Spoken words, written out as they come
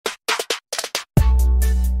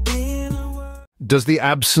Does the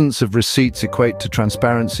absence of receipts equate to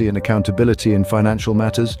transparency and accountability in financial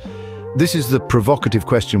matters? This is the provocative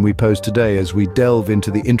question we pose today as we delve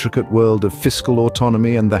into the intricate world of fiscal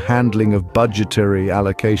autonomy and the handling of budgetary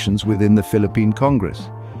allocations within the Philippine Congress.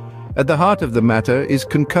 At the heart of the matter is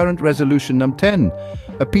Concurrent Resolution No.10,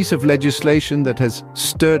 a piece of legislation that has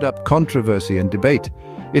stirred up controversy and debate.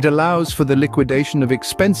 It allows for the liquidation of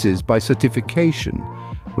expenses by certification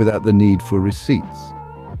without the need for receipts.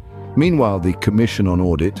 Meanwhile, the Commission on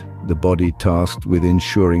Audit, the body tasked with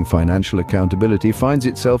ensuring financial accountability, finds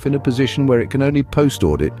itself in a position where it can only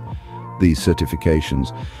post-audit these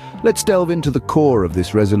certifications. Let's delve into the core of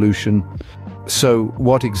this resolution. So,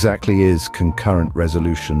 what exactly is Concurrent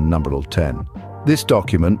Resolution No.10? This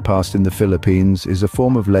document, passed in the Philippines, is a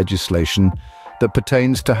form of legislation that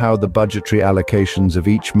pertains to how the budgetary allocations of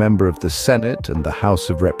each member of the Senate and the House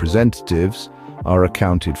of Representatives are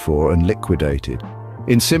accounted for and liquidated.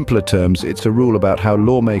 In simpler terms, it's a rule about how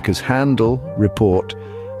lawmakers handle, report,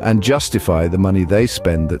 and justify the money they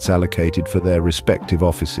spend that's allocated for their respective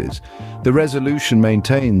offices. The resolution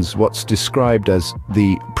maintains what's described as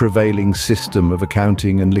the prevailing system of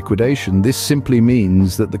accounting and liquidation. This simply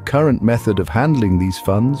means that the current method of handling these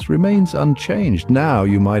funds remains unchanged. Now,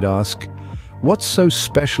 you might ask, what's so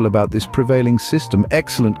special about this prevailing system?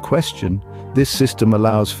 Excellent question. This system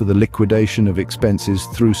allows for the liquidation of expenses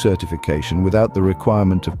through certification without the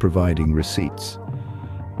requirement of providing receipts.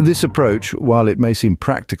 This approach, while it may seem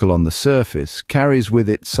practical on the surface, carries with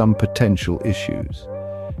it some potential issues.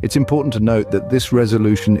 It's important to note that this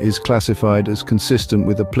resolution is classified as consistent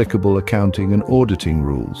with applicable accounting and auditing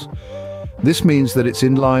rules. This means that it's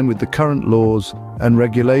in line with the current laws and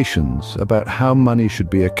regulations about how money should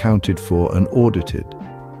be accounted for and audited.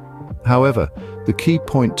 However, the key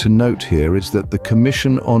point to note here is that the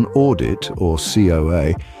Commission on Audit, or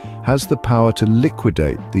COA, has the power to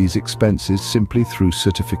liquidate these expenses simply through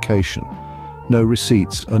certification. No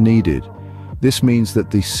receipts are needed. This means that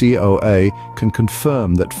the COA can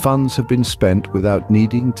confirm that funds have been spent without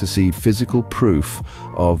needing to see physical proof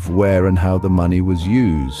of where and how the money was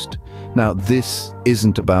used. Now, this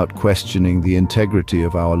isn't about questioning the integrity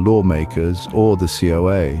of our lawmakers or the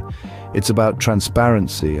COA. It's about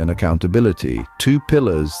transparency and accountability, two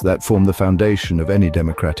pillars that form the foundation of any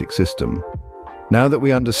democratic system. Now that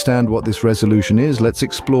we understand what this resolution is, let's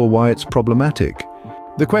explore why it's problematic.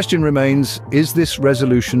 The question remains, is this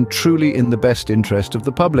resolution truly in the best interest of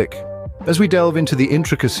the public? As we delve into the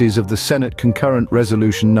intricacies of the Senate Concurrent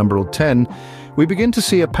Resolution No.10, we begin to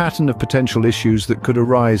see a pattern of potential issues that could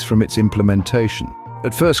arise from its implementation.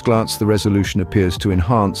 At first glance, the resolution appears to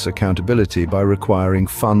enhance accountability by requiring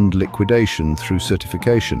fund liquidation through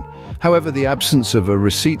certification. However, the absence of a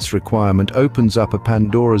receipts requirement opens up a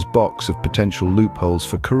Pandora's box of potential loopholes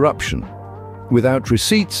for corruption. Without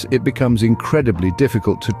receipts, it becomes incredibly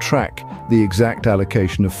difficult to track the exact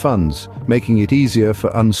allocation of funds, making it easier for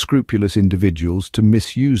unscrupulous individuals to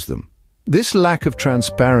misuse them. This lack of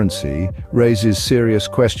transparency raises serious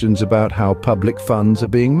questions about how public funds are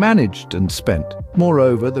being managed and spent.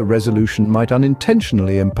 Moreover, the resolution might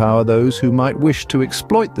unintentionally empower those who might wish to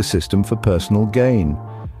exploit the system for personal gain.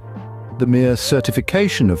 The mere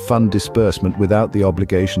certification of fund disbursement without the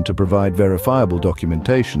obligation to provide verifiable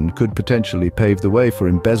documentation could potentially pave the way for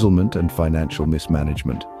embezzlement and financial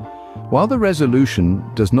mismanagement. While the resolution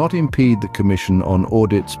does not impede the Commission on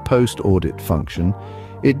Audit's post-audit function,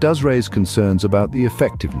 it does raise concerns about the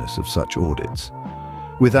effectiveness of such audits.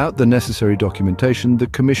 Without the necessary documentation, the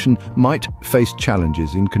Commission might face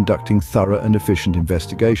challenges in conducting thorough and efficient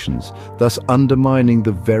investigations, thus undermining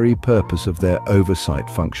the very purpose of their oversight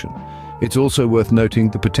function. It's also worth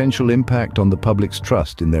noting the potential impact on the public's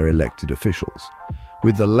trust in their elected officials.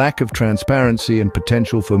 With the lack of transparency and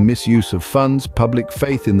potential for misuse of funds, public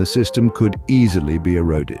faith in the system could easily be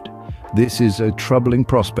eroded. This is a troubling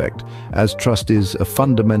prospect, as trust is a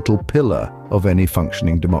fundamental pillar of any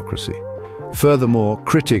functioning democracy. Furthermore,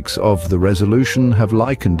 critics of the resolution have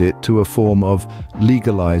likened it to a form of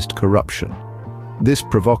legalized corruption. This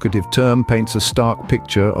provocative term paints a stark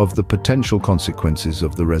picture of the potential consequences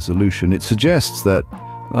of the resolution. It suggests that,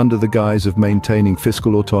 under the guise of maintaining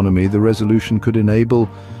fiscal autonomy, the resolution could enable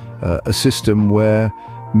a system where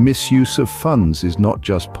misuse of funds is not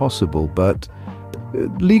just possible, but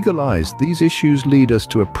legalized. These issues lead us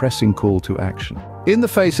to a pressing call to action. In the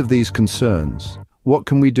face of these concerns, what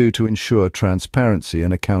can we do to ensure transparency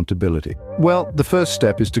and accountability? Well, the first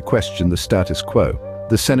step is to question the status quo,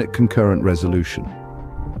 the Senate Concurrent Resolution.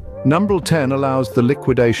 No.10 allows the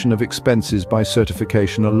liquidation of expenses by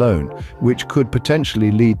certification alone, which could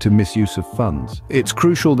potentially lead to misuse of funds. It's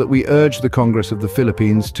crucial that we urge the Congress of the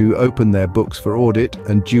Philippines to open their books for audit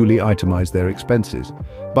and duly itemize their expenses.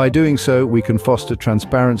 By doing so, we can foster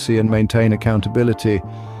transparency and maintain accountability.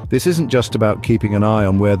 This isn't just about keeping an eye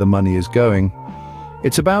on where the money is going.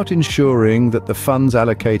 It's about ensuring that the funds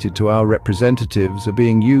allocated to our representatives are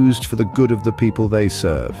being used for the good of the people they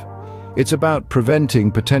serve. It's about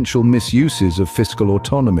preventing potential misuses of fiscal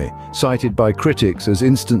autonomy, cited by critics as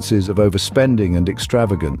instances of overspending and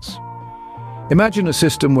extravagance. Imagine a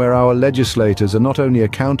system where our legislators are not only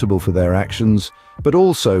accountable for their actions, but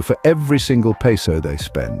also for every single peso they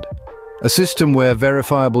spend. A system where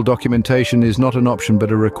verifiable documentation is not an option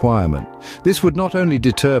but a requirement. This would not only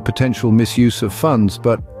deter potential misuse of funds,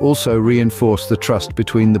 but also reinforce the trust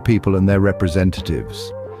between the people and their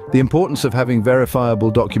representatives. The importance of having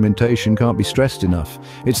verifiable documentation can't be stressed enough.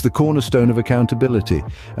 It's the cornerstone of accountability,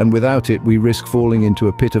 and without it we risk falling into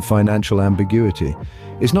a pit of financial ambiguity.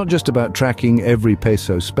 It's not just about tracking every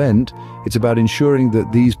peso spent, it's about ensuring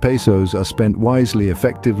that these pesos are spent wisely,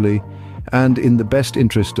 effectively, and in the best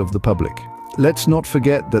interest of the public. Let's not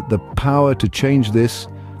forget that the power to change this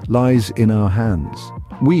lies in our hands.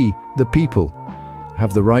 We, the people,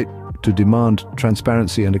 have the right to demand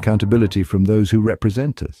transparency and accountability from those who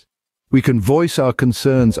represent us. We can voice our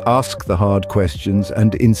concerns, ask the hard questions,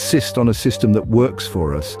 and insist on a system that works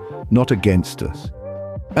for us, not against us.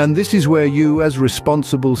 And this is where you, as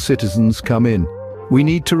responsible citizens, come in. We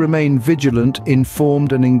need to remain vigilant,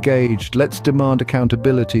 informed, and engaged. Let's demand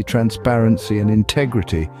accountability, transparency, and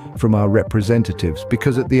integrity from our representatives,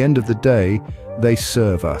 because at the end of the day, they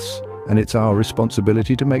serve us, and it's our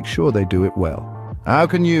responsibility to make sure they do it well. How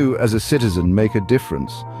can you, as a citizen, make a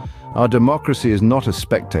difference? Our democracy is not a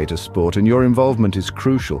spectator sport, and your involvement is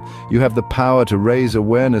crucial. You have the power to raise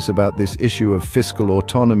awareness about this issue of fiscal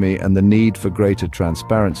autonomy and the need for greater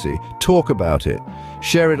transparency. Talk about it.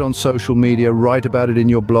 Share it on social media, write about it in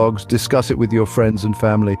your blogs, discuss it with your friends and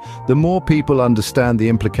family. The more people understand the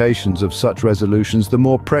implications of such resolutions, the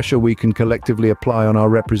more pressure we can collectively apply on our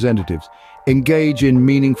representatives. Engage in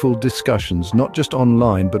meaningful discussions, not just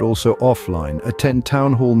online but also offline. Attend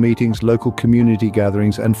town hall meetings, local community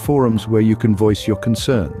gatherings, and forums where you can voice your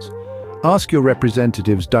concerns. Ask your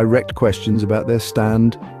representatives direct questions about their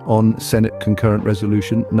stand on Senate Concurrent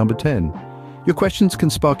Resolution number 10. Your questions can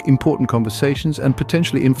spark important conversations and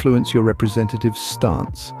potentially influence your representative's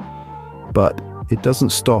stance. But it doesn't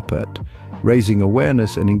stop at raising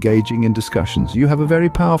awareness and engaging in discussions. You have a very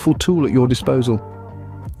powerful tool at your disposal.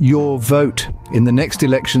 Your vote. In the next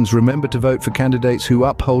elections, remember to vote for candidates who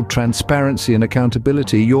uphold transparency and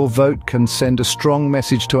accountability. Your vote can send a strong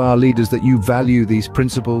message to our leaders that you value these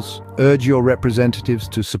principles. Urge your representatives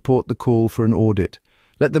to support the call for an audit.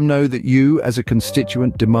 Let them know that you, as a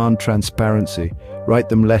constituent, demand transparency. Write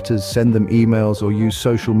them letters, send them emails, or use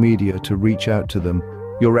social media to reach out to them.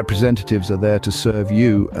 Your representatives are there to serve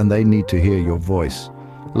you, and they need to hear your voice.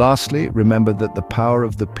 Lastly, remember that the power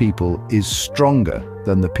of the people is stronger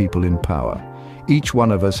than the people in power. Each one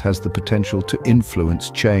of us has the potential to influence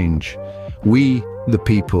change. We, the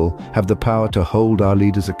people, have the power to hold our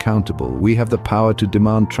leaders accountable. We have the power to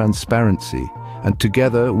demand transparency. And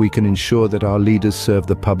together we can ensure that our leaders serve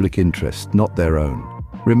the public interest, not their own.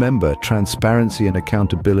 Remember, transparency and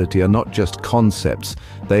accountability are not just concepts,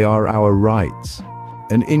 they are our rights.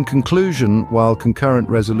 And in conclusion, while Concurrent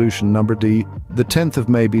Resolution number the 10th of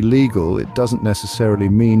May be legal, it doesn't necessarily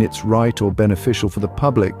mean it's right or beneficial for the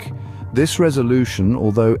public. This resolution,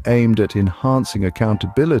 although aimed at enhancing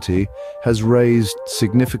accountability, has raised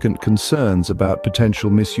significant concerns about potential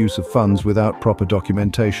misuse of funds without proper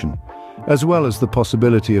documentation, as well as the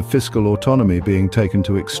possibility of fiscal autonomy being taken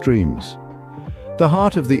to extremes. The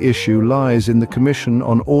heart of the issue lies in the Commission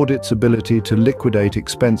on Audit's ability to liquidate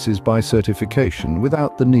expenses by certification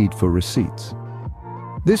without the need for receipts.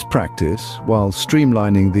 This practice, while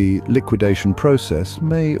streamlining the liquidation process,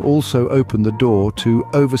 may also open the door to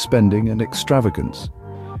overspending and extravagance.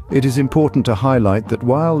 It is important to highlight that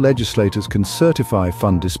while legislators can certify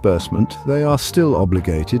fund disbursement, they are still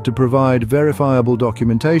obligated to provide verifiable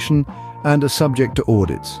documentation and are subject to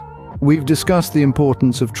audits. We've discussed the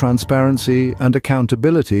importance of transparency and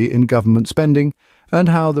accountability in government spending and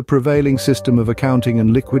how the prevailing system of accounting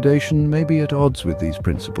and liquidation may be at odds with these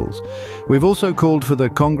principles. We've also called for the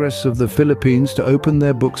Congress of the Philippines to open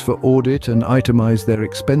their books for audit and itemize their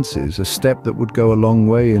expenses, a step that would go a long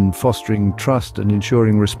way in fostering trust and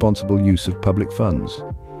ensuring responsible use of public funds.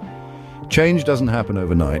 Change doesn't happen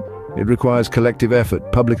overnight. It requires collective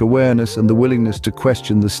effort, public awareness, and the willingness to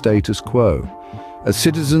question the status quo. As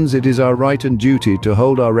citizens, it is our right and duty to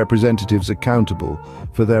hold our representatives accountable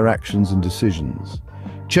for their actions and decisions.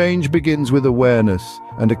 Change begins with awareness,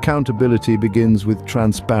 and accountability begins with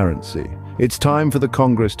transparency. It's time for the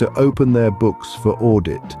Congress to open their books for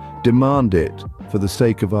audit. Demand it for the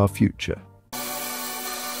sake of our future.